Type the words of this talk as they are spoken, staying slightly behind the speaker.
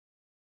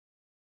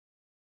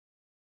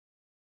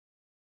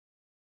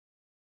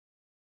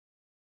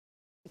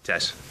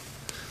Tess.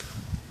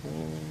 Oh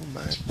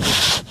my.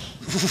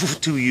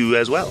 To you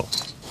as well.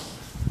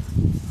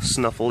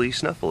 Snuffly,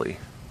 snuffly.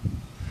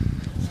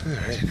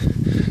 Alright.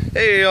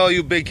 Hey, all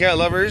you big cat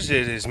lovers.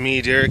 It is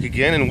me, Derek,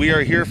 again, and we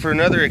are here for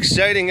another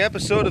exciting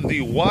episode of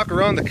the Walk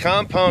Around the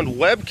Compound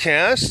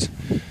webcast.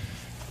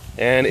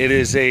 And it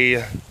is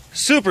a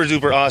super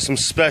duper awesome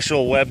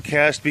special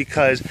webcast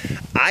because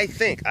I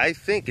think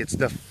it's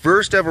the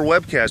first ever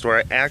webcast where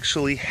I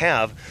actually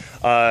have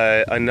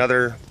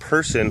another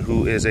person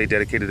who is a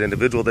dedicated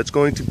individual that's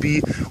going to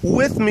be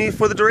with me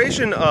for the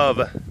duration of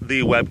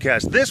the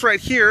webcast. This right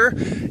here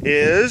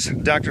is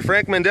Dr.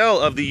 Frank Mendel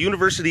of the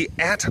University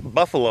at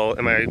Buffalo.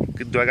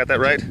 Do I got that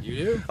right? You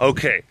do.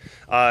 Okay.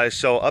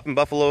 So up in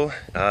Buffalo,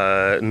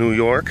 New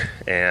York,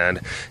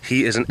 and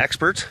he is an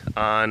expert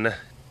on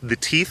the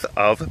teeth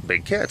of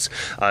big cats,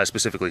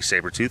 specifically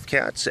saber-toothed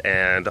cats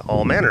and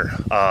all manner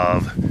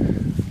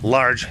of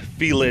large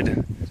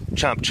felid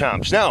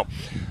chomps. Now,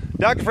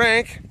 Dr.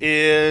 Frank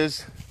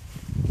is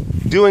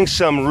doing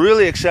some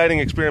really exciting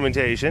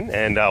experimentation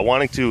and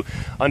wanting to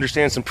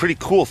understand some pretty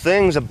cool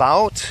things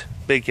about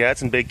big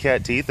cats and big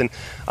cat teeth, and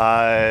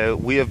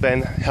we have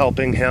been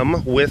helping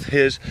him with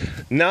his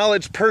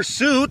knowledge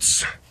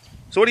pursuits.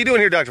 So what are you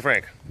doing here, Dr.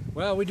 Frank?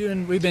 Well,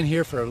 we've been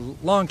here for a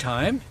long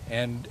time,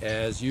 and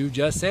as you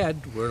just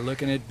said, we're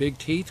looking at big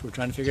teeth. We're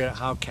trying to figure out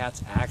how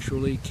cats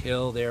actually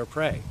kill their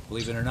prey.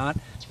 Believe it or not,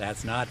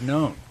 that's not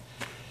known.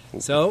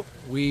 So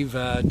we've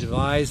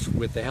devised,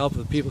 with the help of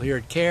the people here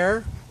at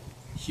CARE,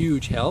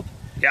 huge help.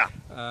 Yeah.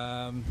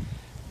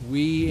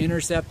 We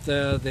intercept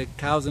the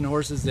cows and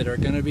horses that are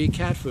going to be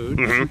cat food,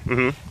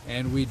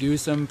 and we do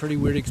some pretty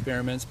weird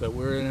experiments, but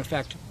we're in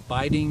effect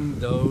biting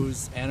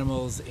those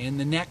animals in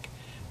the neck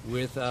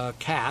with a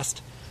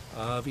cast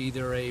of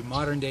either a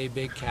modern-day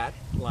big cat,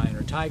 lion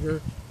or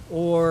tiger,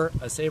 or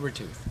a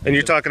saber-tooth. And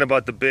you're talking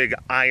about the big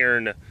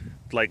iron,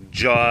 like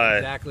jaw,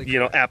 Exactly you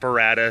know,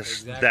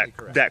 apparatus.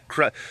 Exactly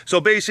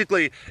So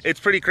basically, it's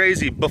pretty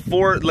crazy.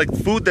 Before, like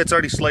food that's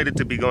already slated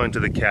to be going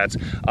to the cats,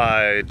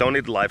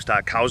 donated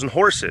livestock, cows and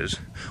horses,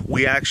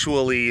 we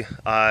actually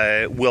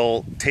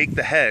will take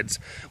the heads.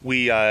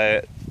 We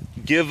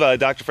give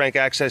Dr. Frank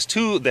access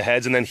to the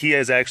heads, and then he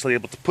is actually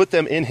able to put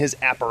them in his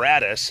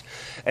apparatus,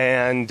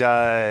 and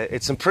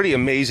it's some pretty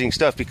amazing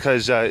stuff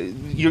because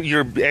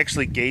you're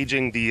actually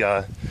gauging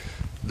the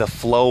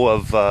flow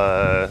of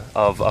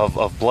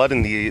blood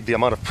and the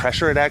amount of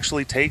pressure it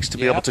actually takes to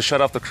be able to shut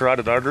off the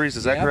carotid arteries.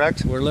 Is that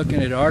correct? We're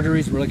looking at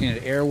arteries, we're looking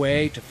at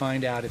airway to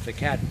find out if the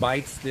cat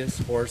bites this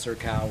horse or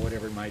cow,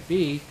 whatever it might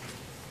be,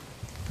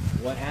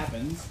 what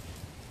happens.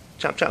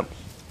 Chomp, chomp.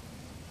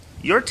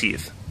 Your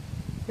teeth.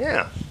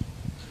 Yeah.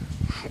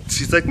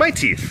 She's like my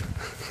teeth.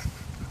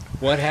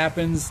 What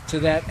happens to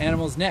that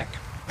animal's neck?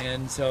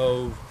 And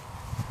so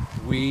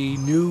we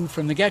knew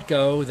from the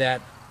get-go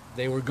that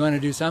they were going to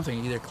do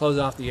something, either close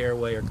off the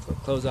airway or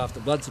close off the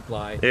blood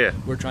supply. Yeah.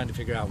 We're trying to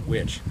figure out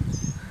which.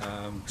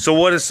 So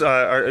what is,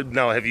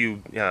 now have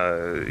you,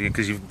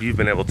 because you've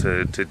been able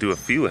to do a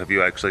few, have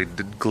you actually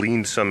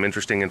gleaned some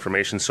interesting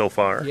information so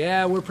far?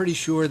 Yeah, we're pretty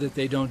sure that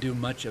they don't do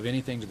much of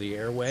anything to the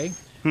airway.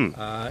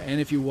 And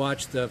if you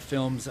watch the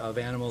films of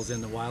animals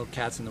in the wild,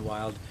 cats in the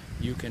wild,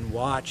 you can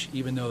watch,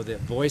 even though the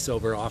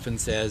voiceover often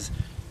says,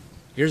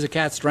 here's a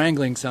cat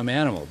strangling some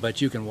animal,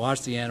 but you can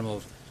watch the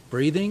animal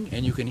breathing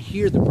and you can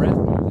hear the breath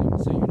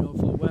moving, so you know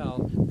full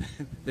well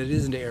that it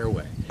isn't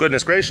airway.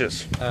 Goodness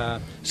gracious.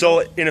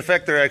 So in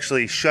effect they're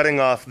actually shutting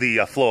off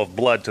the flow of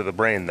blood to the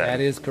brain then? That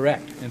is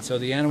correct. And so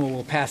the animal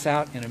will pass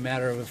out in a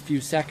matter of a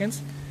few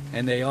seconds,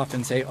 and they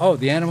often say, oh,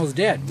 the animal's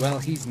dead. Well,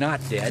 he's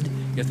not dead.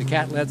 If the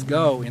cat lets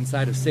go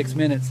inside of 6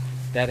 minutes,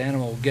 that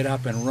animal will get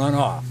up and run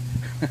off.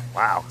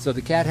 Wow. So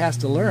the cat has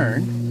to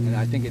learn, and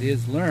I think it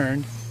is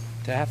learned,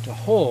 to have to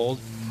hold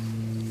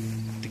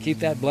to keep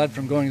that blood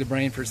from going to the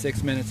brain for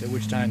 6 minutes, at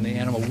which time the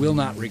animal will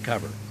not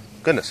recover.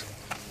 Goodness.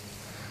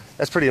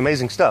 That's pretty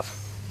amazing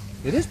stuff.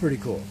 It is pretty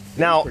cool.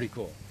 Now, pretty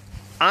cool.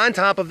 On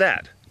top of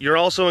that, you're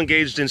also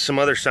engaged in some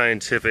other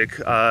scientific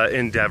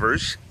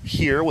endeavors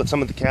here with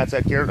some of the cats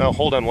out here. Now,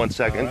 hold on one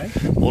second. All right.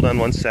 Hold on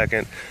one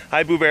second.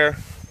 Hi, Boo Bear.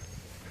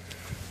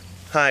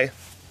 Hi.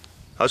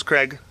 How's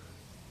Craig?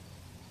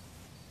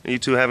 You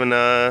two having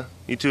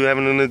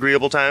an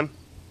agreeable time?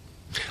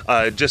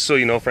 Just so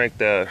you know, Frank,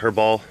 her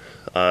ball,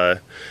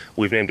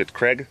 we've named it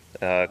Craig.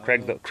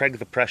 Craig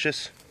the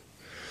Precious.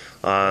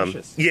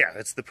 Precious. Yeah,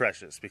 it's the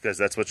Precious because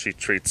that's what she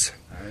treats.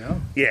 I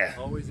know. Yeah.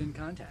 Always in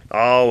contact.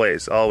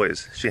 Always.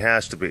 She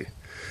has to be.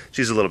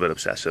 She's a little bit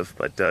obsessive,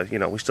 but you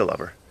know, we still love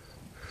her.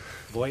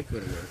 Boy,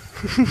 good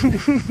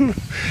word.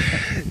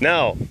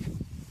 Now,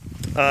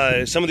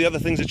 some of the other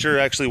things that you're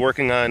actually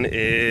working on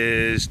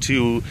is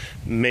to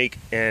make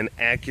an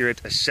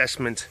accurate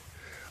assessment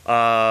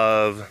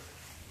of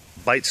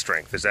bite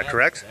strength. Is that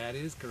correct? That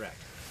is correct.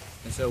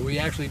 And so we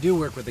actually do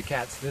work with the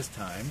cats this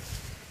time,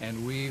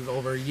 and we've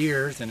over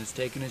years, and it's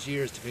taken us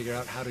years to figure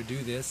out how to do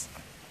this,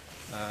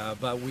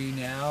 but we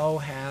now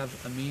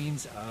have a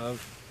means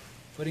of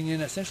putting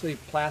in essentially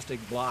plastic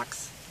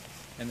blocks,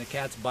 and the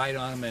cats bite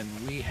on them,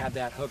 and we have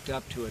that hooked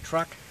up to a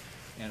truck,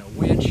 and a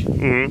winch,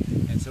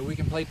 Mm-hmm. and so we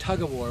can play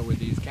tug-of-war with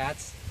these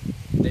cats.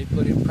 They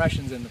put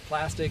impressions in the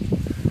plastic.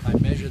 I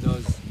measure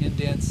those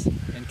indents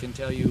and can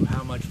tell you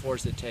how much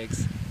force it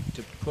takes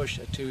to push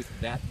a tooth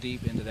that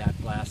deep into that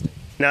plastic.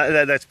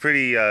 Now that's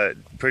pretty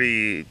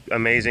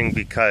amazing,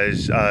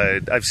 because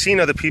I've seen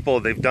other people,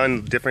 they've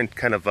done different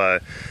kind of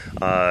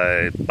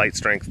bite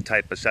strength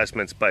type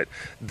assessments, but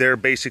they're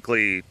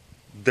basically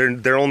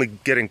they're only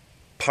getting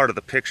part of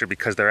the picture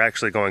because they're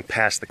actually going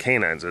past the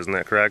canines. Isn't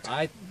that correct?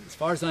 As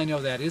far as I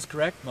know, that is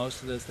correct.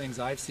 Most of the things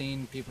I've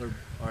seen, people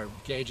are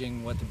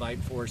gauging what the bite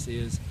force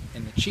is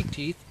in the cheek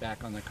teeth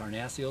back on the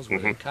carnassials where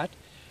they're cut,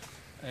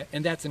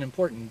 and that's an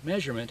important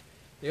measurement.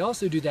 They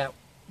also do that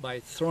by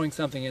throwing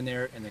something in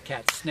there and the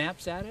cat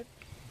snaps at it,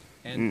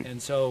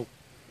 and so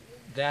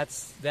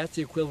that's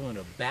the equivalent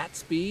of bat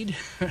speed.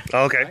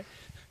 Okay. Right?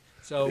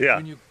 So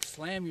when you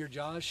slam your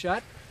jaws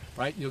shut,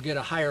 right, you'll get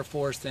a higher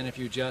force than if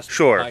you just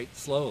bite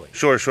slowly.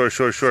 Sure. So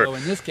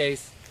in this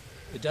case,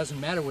 it doesn't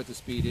matter what the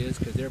speed is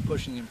because they're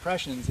pushing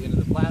impressions into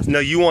the plastic. No,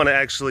 you want to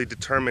actually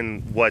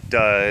determine what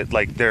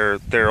like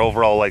their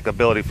overall like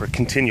ability for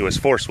continuous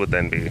force would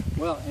then be.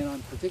 Well, and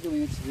I'm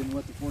particularly interested in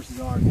what the forces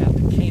are at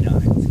the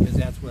canines, because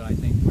that's what I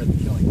think where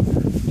the killing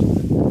occurs.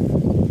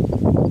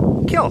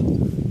 Kill.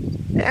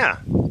 Yeah.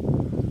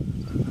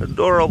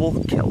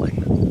 Adorable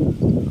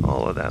killing.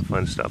 All of that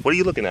fun stuff. What are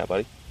you looking at,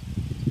 buddy?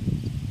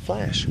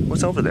 Flash.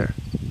 What's over there?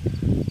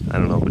 I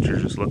don't know, but you're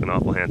just looking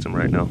awful handsome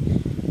right now.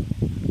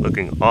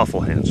 Looking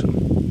awful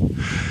handsome.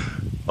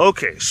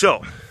 Okay,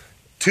 so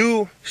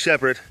 2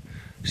 separate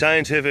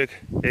scientific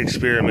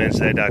experiments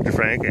that Dr.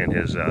 Frank and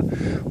his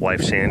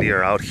wife Sandy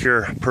are out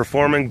here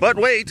performing. But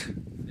wait,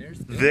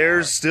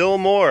 there's still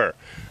more.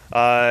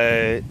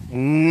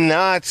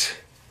 Not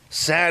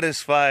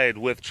satisfied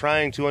with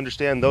trying to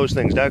understand those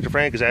things. Dr.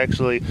 Frank is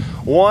actually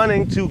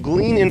wanting to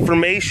glean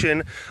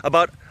information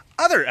about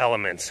other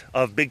elements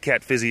of big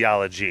cat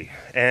physiology.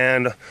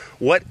 And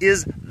what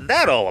is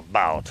that all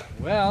about?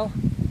 Well,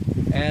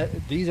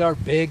 these are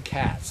big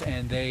cats,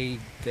 and they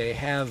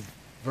have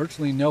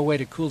virtually no way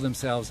to cool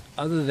themselves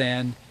other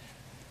than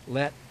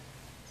let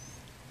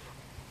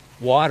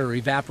water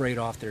evaporate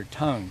off their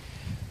tongue.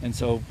 And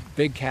so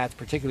big cats,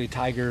 particularly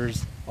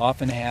tigers,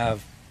 often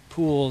have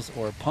pools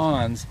or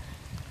ponds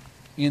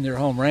in their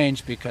home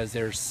range because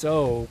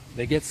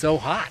they get so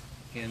hot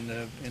in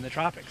the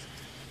tropics.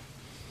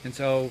 And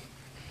so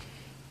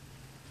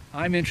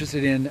I'm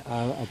interested in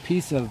a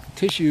piece of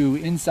tissue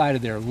inside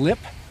of their lip,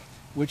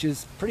 which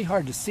is pretty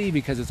hard to see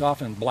because it's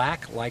often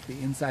black like the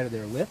inside of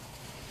their lip.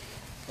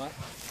 But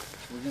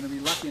we're going to be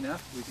lucky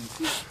enough we can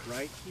see it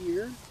right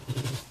here.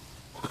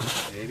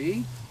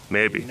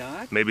 Maybe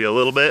not. Maybe a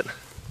little bit.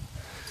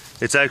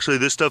 It's actually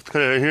this stuff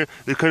kind of here.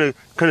 It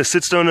kind of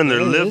sits down in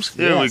their lips.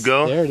 There we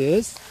go. There it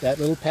is. That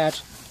little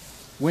patch.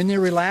 When they're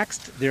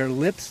relaxed, their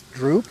lips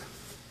droop.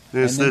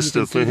 This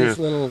stuff right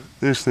here.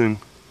 This thing.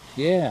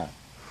 Yeah.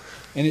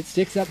 And it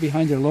sticks up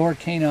behind their lower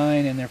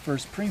canine and their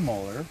first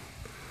premolar,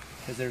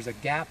 because there's a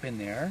gap in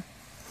there,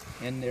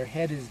 and their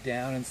head is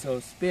down, and so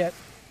spit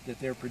that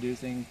they're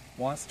producing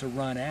wants to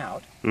run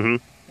out.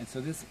 And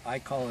so this, I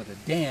call it a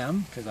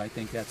dam, because I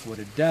think that's what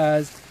it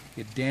does.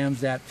 It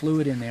dams that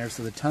fluid in there,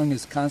 so the tongue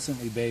is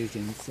constantly bathed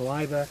in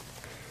saliva,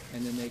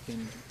 and then they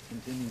can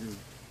continue to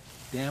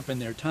dampen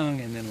their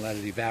tongue and then let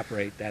it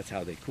evaporate. That's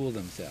how they cool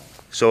themselves.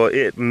 So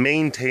it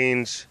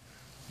maintains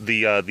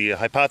the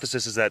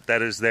hypothesis is that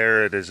is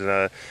there. It is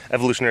an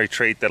evolutionary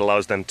trait that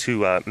allows them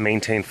to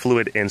maintain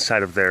fluid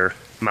inside of their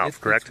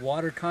mouth, correct? It's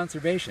water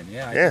conservation.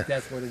 Yeah, I think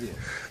that's what it is.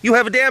 You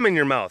have a dam in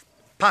your mouth,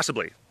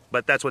 possibly,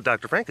 but that's what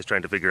Dr. Frank is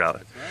trying to figure out.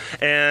 Right.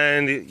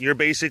 And you're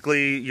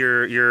basically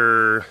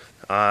you're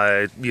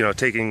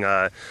taking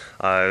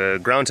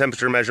ground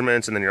temperature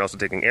measurements, and then you're also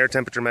taking air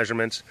temperature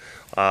measurements,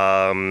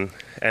 and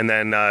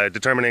then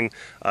determining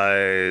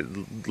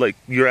like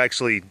you're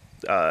actually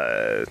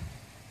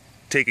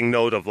taking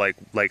note of like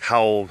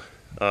how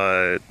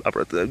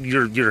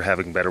you're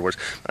having better words.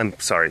 I'm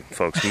sorry,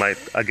 folks. My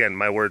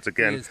words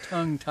again. He is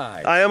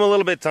tongue-tied. I am a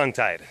little bit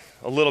tongue-tied,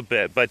 a little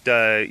bit, but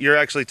you're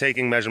actually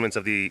taking measurements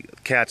of the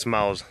cat's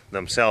mouths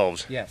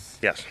themselves. Yes.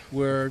 Yes.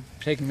 We're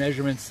taking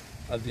measurements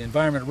of the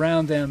environment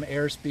around them,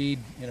 airspeed,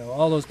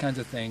 all those kinds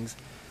of things.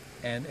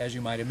 And as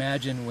you might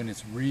imagine, when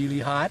it's really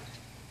hot,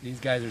 these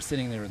guys are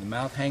sitting there with the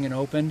mouth hanging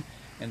open,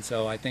 and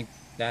so I think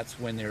that's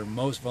when they're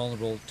most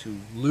vulnerable to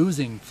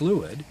losing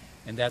fluid,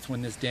 and that's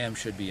when this dam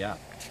should be up.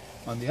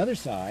 On the other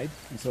side,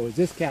 and so as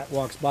this cat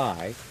walks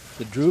by,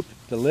 the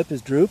lip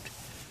is drooped,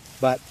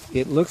 but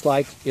it looks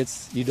like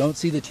you don't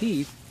see the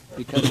teeth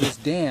because this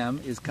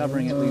dam is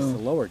covering at least the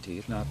lower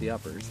teeth, not the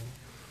uppers.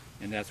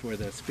 And that's where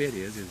the spit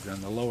is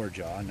on the lower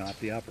jaw, not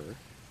the upper.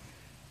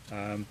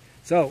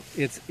 So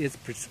it's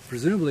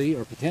presumably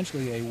or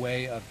potentially a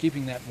way of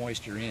keeping that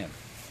moisture in.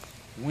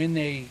 When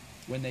they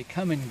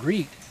come and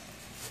greet,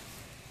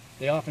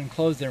 they often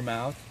close their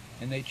mouth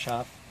and they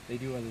chuff. They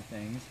do other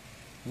things.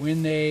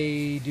 When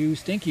they do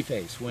stinky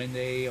face, when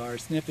they are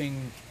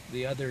sniffing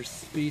the other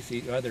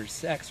species, or other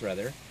sex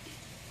rather,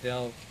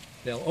 they'll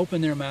They'll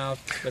open their mouth,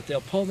 but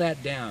they'll pull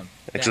that down.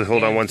 Actually,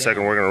 hold on one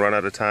second. We're going to run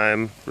out of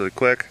time really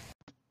quick.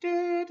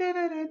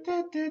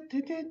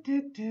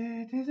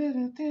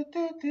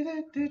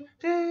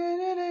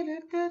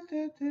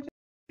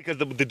 Because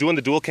doing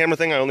the dual camera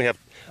thing, I only have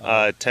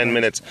 10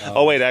 minutes.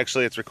 Oh, wait,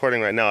 actually, it's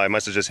recording right now. I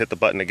must have just hit the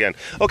button again.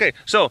 Okay,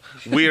 so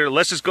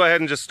let's just go ahead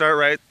and just start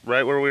right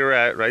where we were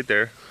at, right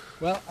there.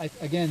 Well,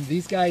 again,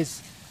 these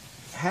guys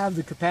have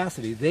the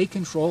capacity. They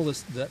control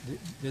this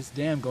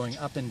dam going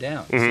up and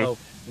down. So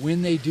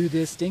when they do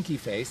this stinky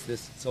face,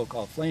 this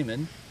so-called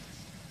flamin',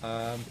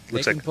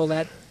 they can pull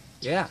that.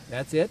 Yeah,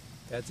 that's it.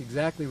 That's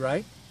exactly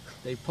right.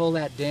 They pull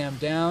that dam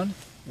down.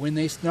 When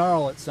they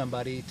snarl at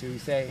somebody to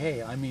say,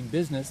 hey, I mean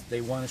business, they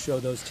want to show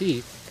those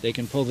teeth, they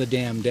can pull the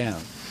dam down.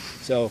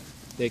 So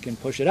they can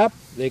push it up,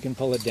 they can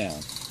pull it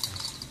down.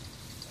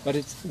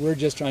 But we're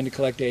just trying to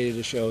collect data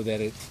to show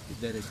that it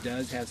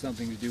does have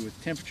something to do with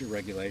temperature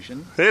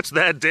regulation. It's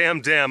that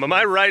damn dam. Am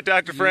I right,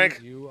 Dr. Frank?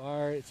 You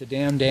are. It's a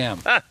damn dam.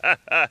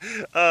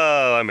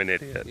 Oh, I'm an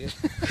idiot.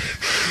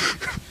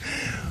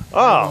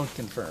 I won't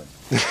confirm.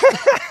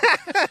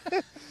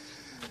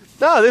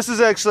 No, this is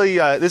actually,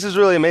 this is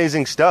really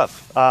amazing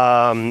stuff.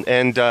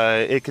 And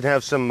it can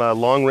have some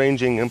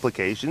long-ranging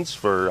implications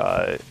for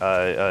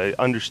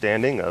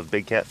understanding of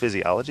big cat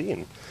physiology.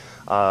 And,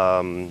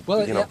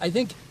 I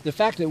think the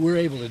fact that we're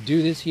able to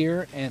do this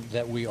here and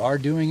that we are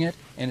doing it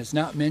and it's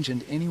not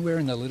mentioned anywhere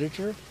in the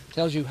literature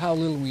tells you how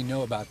little we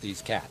know about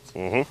these cats.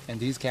 And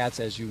these cats,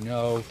 as you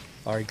know,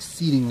 are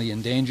exceedingly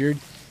endangered.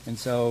 And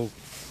so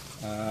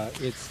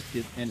it's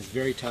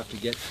very tough to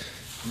get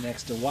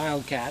next to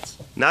wildcats.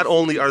 Not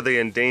only are they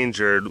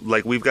endangered,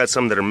 like we've got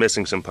some that are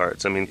missing some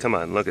parts. I mean, come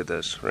on, look at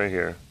this right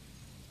here.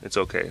 It's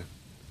okay.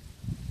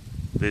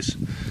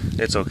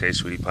 It's okay,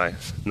 sweetie pie.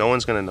 No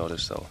one's gonna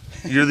notice though.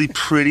 You're the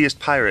prettiest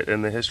pirate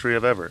in the history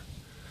of ever.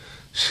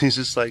 She's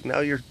just like, now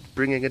you're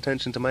bringing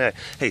attention to my eye.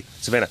 Hey,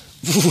 Savannah.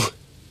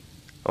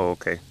 Oh,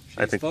 okay.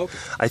 I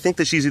think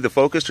that she's either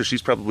focused or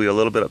she's probably a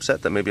little bit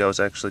upset that maybe I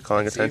was actually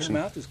calling attention.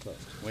 Her mouth is closed.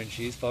 When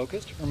she's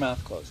focused, her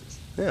mouth closes.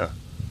 Yeah.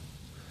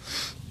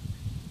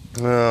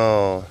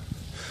 Oh,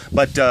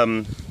 but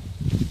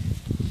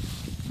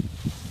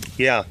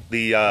yeah,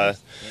 the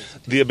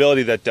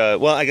ability that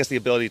well, I guess the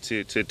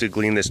ability to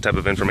glean this type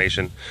of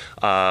information,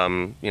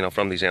 you know,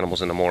 from these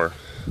animals in a more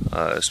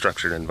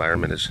structured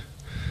environment is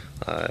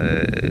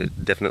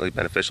definitely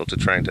beneficial to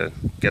trying to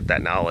get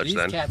that knowledge.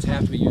 These cats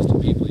have to be used to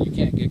people. You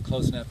can't get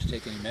close enough to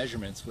take any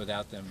measurements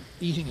without them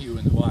eating you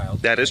in the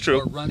wild. That is true.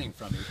 Or running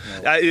from you.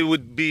 It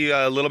would be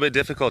a little bit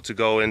difficult to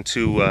go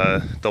into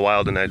the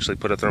wild and actually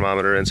put a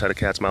thermometer inside a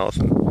cat's mouth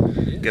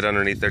and get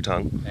underneath their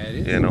tongue. It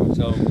is. You know.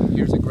 So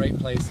here's a great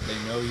place. They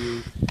know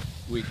you.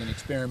 We can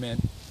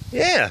experiment.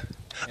 Yeah.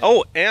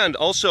 Oh, and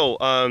also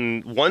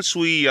once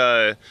we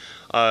get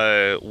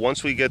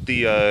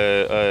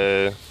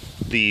the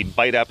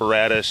bite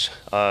apparatus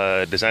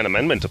design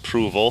amendment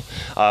approval,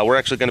 we're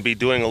actually going to be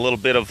doing a little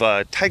bit of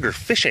tiger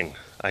fishing,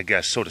 I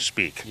guess, so to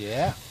speak.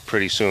 Yeah.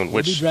 Pretty soon.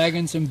 We'll be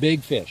dragging some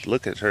big fish.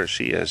 Look at her.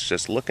 She is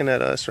just looking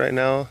at us right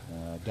now.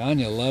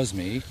 Danya loves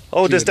me.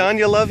 Oh, does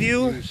Danya love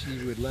you? She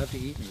would love to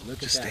eat me. Look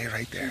at that. Just stay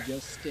right there. She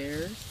just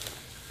stares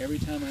every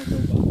time I go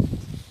by.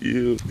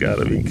 You've got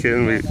to be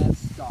kidding me. That's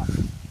stock.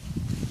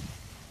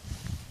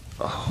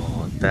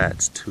 Oh,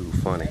 that's too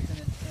funny.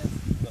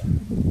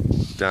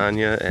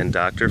 Danya and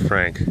Dr.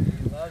 Frank.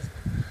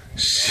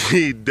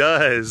 She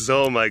does.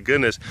 Oh my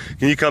goodness.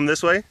 Can you come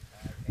this way? I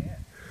can. And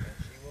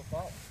she will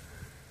follow.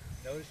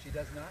 Notice she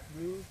does not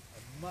move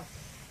a muscle.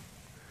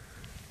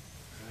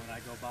 And when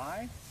I go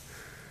by,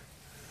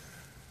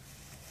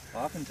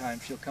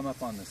 oftentimes she'll come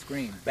up on the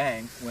screen,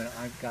 bang, when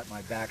I've got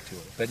my back to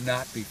it, but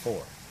not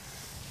before.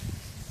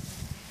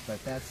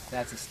 But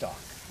that's a stock.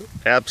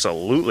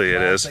 Absolutely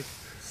it is.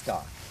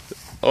 Stock.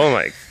 Oh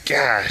my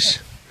gosh.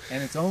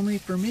 And it's only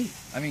for me.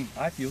 I mean,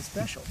 I feel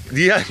special.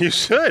 Yeah, you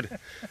should.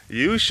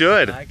 You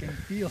should. I can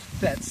feel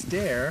that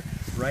stare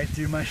right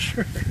through my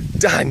shirt.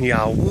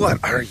 Danya,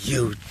 what are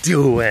you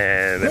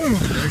doing? Boom,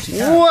 there she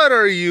comes. What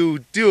are you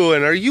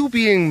doing? Are you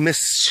being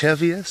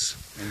mischievous?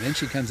 And then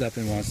she comes up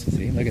and wants to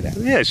see. Look at that.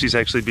 Yeah, she's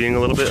actually being a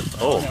little bit...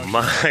 Oh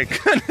my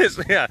goodness.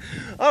 Yeah.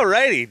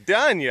 Alrighty,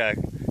 Danya.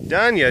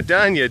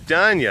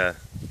 Danya.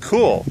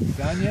 Cool.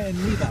 Danya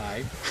and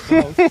Levi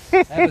both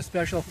have a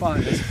special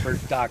fondness for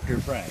Dr.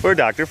 Frank. For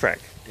Dr.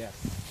 Frank. Yes.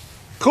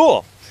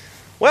 Cool.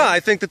 Well, I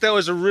think that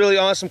was a really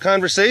awesome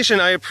conversation.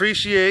 I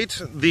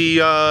appreciate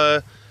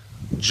the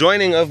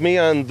joining of me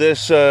on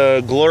this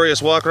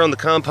glorious walk around the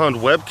compound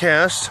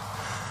webcast.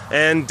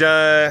 And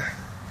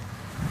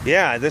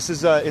yeah, this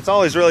is it's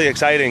always really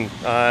exciting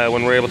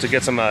when we're able to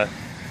get some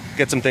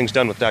things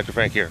done with Dr.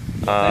 Frank here.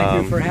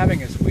 Thank you for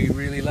having us. We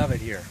really love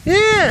it here.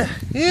 Yeah.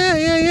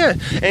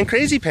 And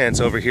Crazy Pants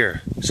over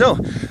here. So,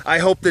 I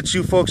hope that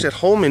you folks at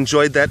home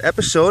enjoyed that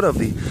episode of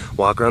the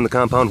Walk Around the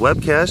Compound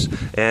webcast.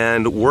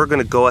 And we're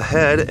going to go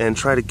ahead and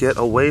try to get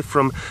away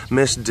from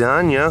Miss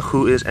Danya,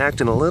 who is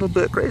acting a little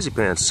bit crazy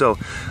pants. So,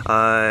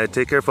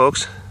 take care,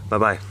 folks.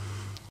 Bye-bye.